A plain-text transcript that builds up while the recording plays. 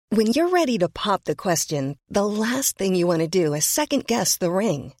When you're ready to pop the question, the last thing you want to do is second-guess the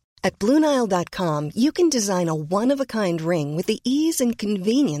ring. At BlueNile.com, you can design a one-of-a-kind ring with the ease and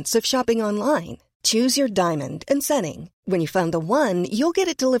convenience of shopping online. Choose your diamond and setting. When you find the one, you'll get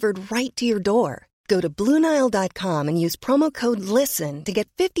it delivered right to your door. Go to BlueNile.com and use promo code LISTEN to get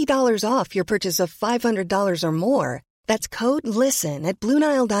 $50 off your purchase of $500 or more. That's code LISTEN at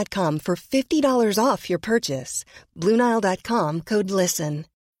BlueNile.com for $50 off your purchase. BlueNile.com, code LISTEN.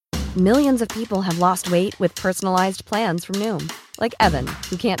 Millions of people have lost weight with personalized plans from Noom. Like Evan,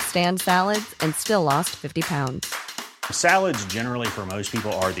 who can't stand salads and still lost 50 pounds. Salads generally for most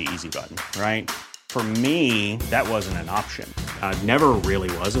people are the easy button, right? For me, that wasn't an option. I never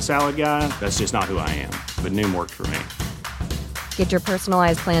really was a salad guy. That's just not who I am. But Noom worked for me. Get your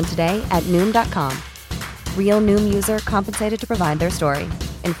personalized plan today at Noom.com. Real Noom user compensated to provide their story.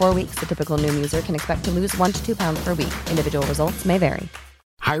 In 4 weeks, the typical Noom user can expect to lose 1 to 2 pounds per week. Individual results may vary.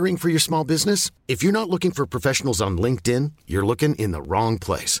 Hiring for your small business? If you're not looking for professionals on LinkedIn, you're looking in the wrong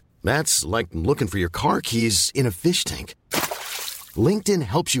place. That's like looking for your car keys in a fish tank. LinkedIn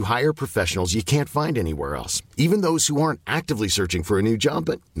helps you hire professionals you can't find anywhere else, even those who aren't actively searching for a new job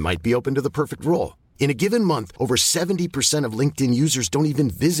but might be open to the perfect role. In a given month, over 70% of LinkedIn users don't even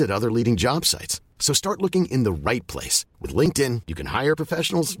visit other leading job sites. So start looking in the right place. With LinkedIn, you can hire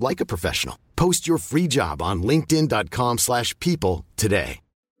professionals like a professional. Post your free job on linkedin.com/people today.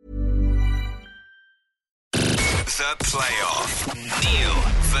 The Playoff. Neil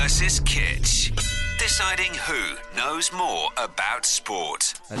versus Kitch. Deciding who knows more about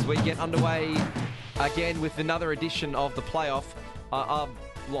sport. As we get underway again with another edition of the playoff. I've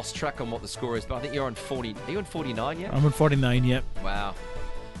lost track on what the score is, but I think you're on 40. Are you on 49 yet? I'm on 49, yeah. Wow.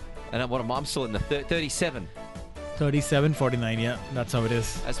 And what am I? I'm still in the 37. 37, 49, yeah. That's how it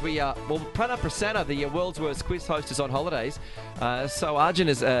is. As we Pranav Prasanna, the world's worst quiz host, is on holidays. So Arjun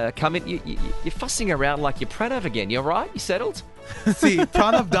has come in. You're fussing around like you're Pranav again. You're right? You settled? See,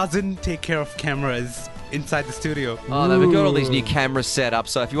 Pranav doesn't take care of cameras inside the studio. Oh, no, we've got all these new cameras set up.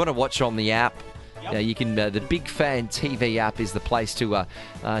 So if you want to watch on the app, you can. The Big Fan TV app is the place to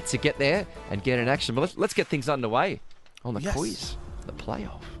get there and get in action. But let's get things underway on the quiz, the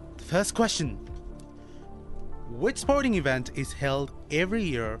playoff. First question. Which sporting event is held every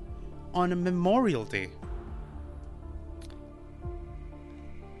year on a Memorial Day?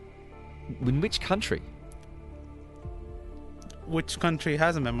 In which country? Which country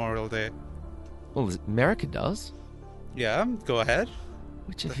has a Memorial Day? Well, America does. Yeah, go ahead.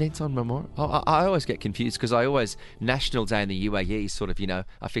 Which event's on Memorial? Oh, I always get confused because National Day in the UAE is sort of,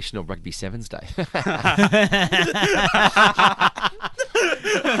 official Rugby Sevens Day.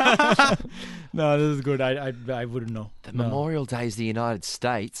 No, this is good. I wouldn't know. The Memorial Day is the United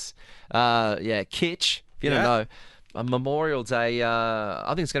States. Kitch, if you don't know, a Memorial Day, I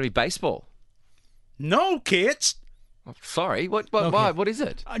think it's going to be baseball. No, Kitch. Sorry, what? Okay. Why? What is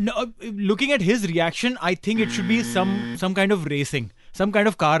it? No, looking at his reaction, I think it should be some kind of racing, some kind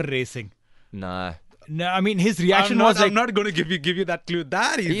of car racing. No. No, I mean his reaction was like, I'm not going to give you that clue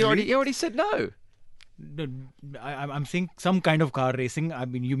that easily. You already said no. I'm saying some kind of car racing. I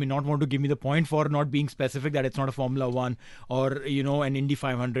mean, you may not want to give me the point for not being specific that it's not a Formula 1 or, an Indy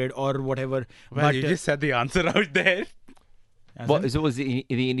 500 or whatever. Well, but you just said the answer out there. What is it? Was the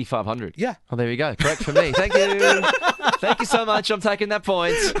Indy 500? Yeah. Oh, there we go. Correct for me. Thank you. Thank you so much. I'm taking that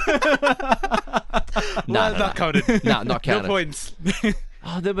point. Not counted. No, not counted. No points.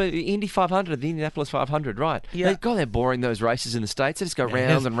 Oh, the Indy 500, the Indianapolis 500, right. Yeah. They're boring, those races in the States. They just go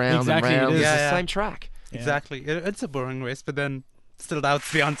round and round exactly, and round. it is. It's the same track. Yeah. Exactly. It's a boring race, but then still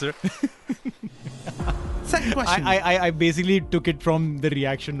that's the answer. Second question. I basically took it from the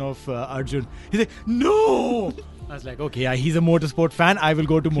reaction of Arjun. He's like, no! I was like, okay, he's a motorsport fan. I will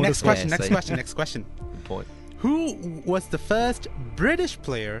go to motorsport. Next question. Good point. Who was the first British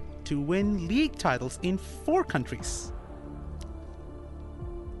player to win league titles in 4 countries?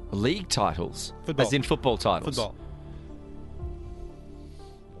 League titles? Football. As in football titles? Football.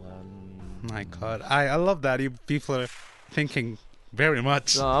 My God. I love that. You people are thinking very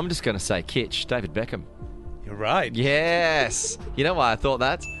much. No, I'm just going to say Kitch, David Beckham. You're right. Yes. You know why I thought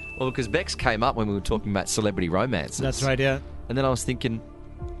that? Well, because Bex came up when we were talking about celebrity romances. That's right, yeah. And then I was thinking,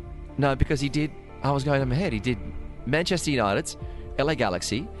 no, because I was going in my head. He did Manchester United's, LA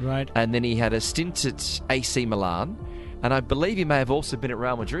Galaxy. Right. And then he had a stint at AC Milan. And I believe he may have also been at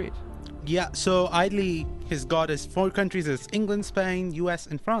Real Madrid. Yeah, so idly, his got his 4 countries is England, Spain, US,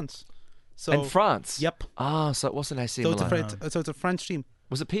 and France. So, and France? Yep. Ah, so it wasn't AC So Milan. it's a French team.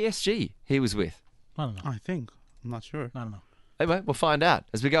 Was it PSG he was with? I don't know. I think. I'm not sure. I don't know. Anyway, we'll find out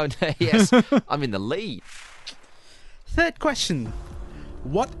as we go into. Yes, I'm in the lead. Third question.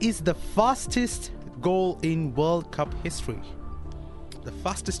 What is the fastest goal in World Cup history? The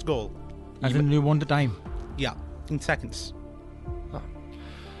fastest goal. As in, you want the time? Yeah, in seconds.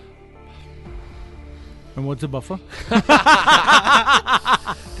 And what's the buffer?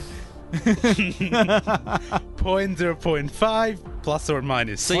 0.5 plus or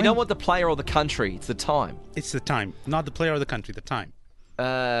minus. So you don't want the player or the country, it's the time. It's the time, not the player or the country, the time.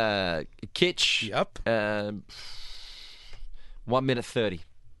 Kitch. Yep. 1 minute 30.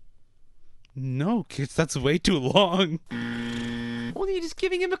 No, kids, that's way too long. Well, you're just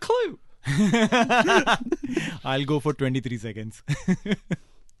giving him a clue. I'll go for 23 seconds.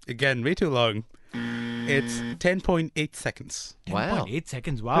 Again, way too long. It's 10.8 seconds. Wow. 10.8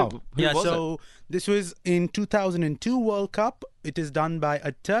 seconds, wow. Who was so this was in 2002 World Cup. It is done by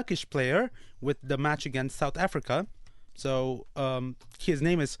a Turkish player with the match against South Africa. So his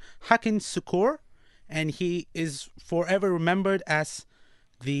name is Hakan Sukur, and he is forever remembered as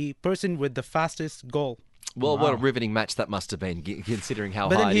the person with the fastest goal. Well, what a riveting match that must have been, considering how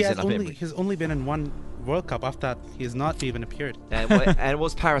But high then it he is has in our memory. he's only been in one World Cup. After that, he has not even appeared. And it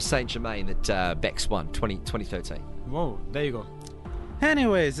was Paris Saint-Germain that Bex won, 2013. Whoa, there you go.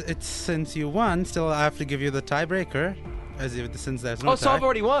 Anyways, it's since you won, still I have to give you the tiebreaker, since there's no tie. So I've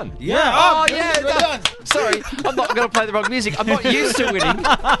already won. Yeah. Oh, yeah. Sorry, I'm not going to play the wrong music. I'm not used to winning.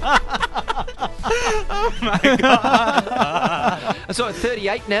 Oh my god. So at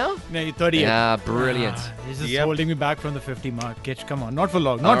 38 now? No, you're 38. Yeah, brilliant. He's just Yep. holding me back from the 50 mark. Kitch, come on. Not for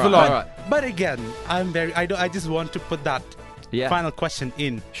long. Not for All long. right. But again, I just want to put that final question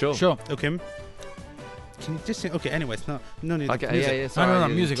in. Sure. Okay. Can you just okay? Anyways, no need. Okay, music. yeah. Sorry. No,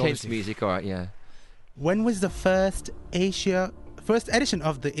 music, Tense obviously. music, all right, yeah. When was the first edition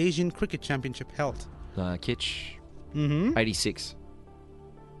of the Asian Cricket Championship held? Kitch, Mm-hmm. 86.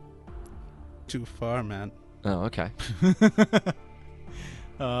 Too far, man. Oh, okay.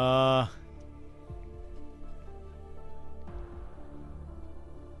 Oh,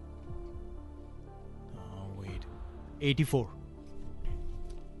 wait. 84.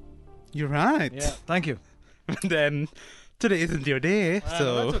 You're right. Yeah, thank you. Then today isn't your day,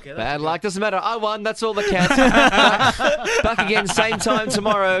 so That's okay. Bad luck, doesn't matter. I won, that's all that counts. Back again, same time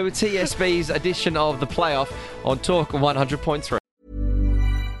tomorrow, TSB's edition of the playoff on Talk 100.3.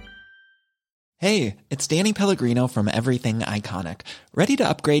 Hey, it's Danny Pellegrino from Everything Iconic. Ready to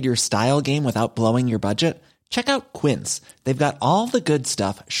upgrade your style game without blowing your budget? Check out Quince. They've got all the good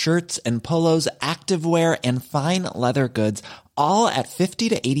stuff, shirts and polos, activewear, and fine leather goods, all at 50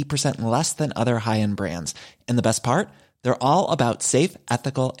 to 80% less than other high-end brands. And the best part? They're all about safe,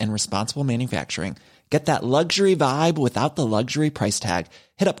 ethical, and responsible manufacturing. Get that luxury vibe without the luxury price tag.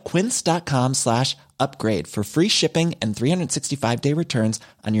 Hit up quince.com/upgrade for free shipping and 365-day returns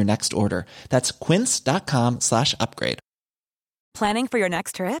on your next order. That's quince.com/upgrade. Planning for your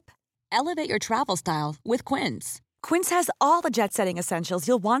next trip? Elevate your travel style with Quince. Quince has all the jet-setting essentials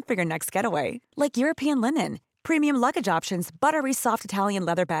you'll want for your next getaway, like European linen, premium luggage options, buttery soft Italian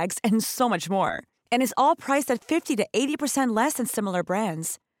leather bags, and so much more. And is all priced at 50 to 80% less than similar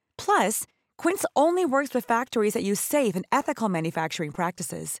brands. Plus, Quince only works with factories that use safe and ethical manufacturing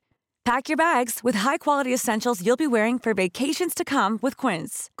practices. Pack your bags with high-quality essentials you'll be wearing for vacations to come with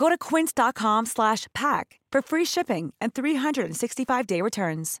Quince. Go to quince.com/pack for free shipping and 365-day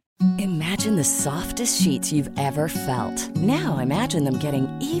returns. Imagine the softest sheets you've ever felt. Now imagine them getting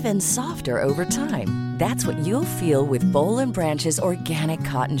even softer over time. That's what you'll feel with Boll & Branch's organic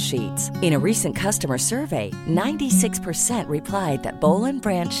cotton sheets. In a recent customer survey, 96% replied that Boll &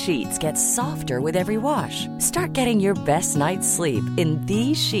 Branch sheets get softer with every wash. Start getting your best night's sleep in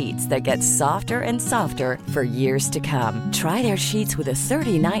these sheets that get softer and softer for years to come. Try their sheets with a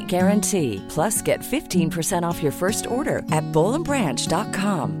 30-night guarantee. Plus, get 15% off your first order at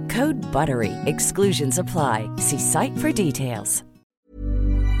bollandbranch.com. Code BUTTERY. Exclusions apply. See site for details.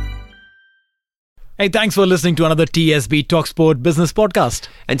 Hey, thanks for listening to another TSB Talksport Business Podcast.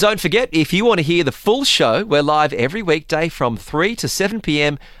 And don't forget, if you want to hear the full show, we're live every weekday from 3 to 7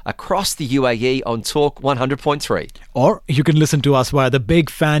 p.m. across the UAE on Talk 100.3. Or you can listen to us via the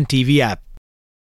Big Fan TV app.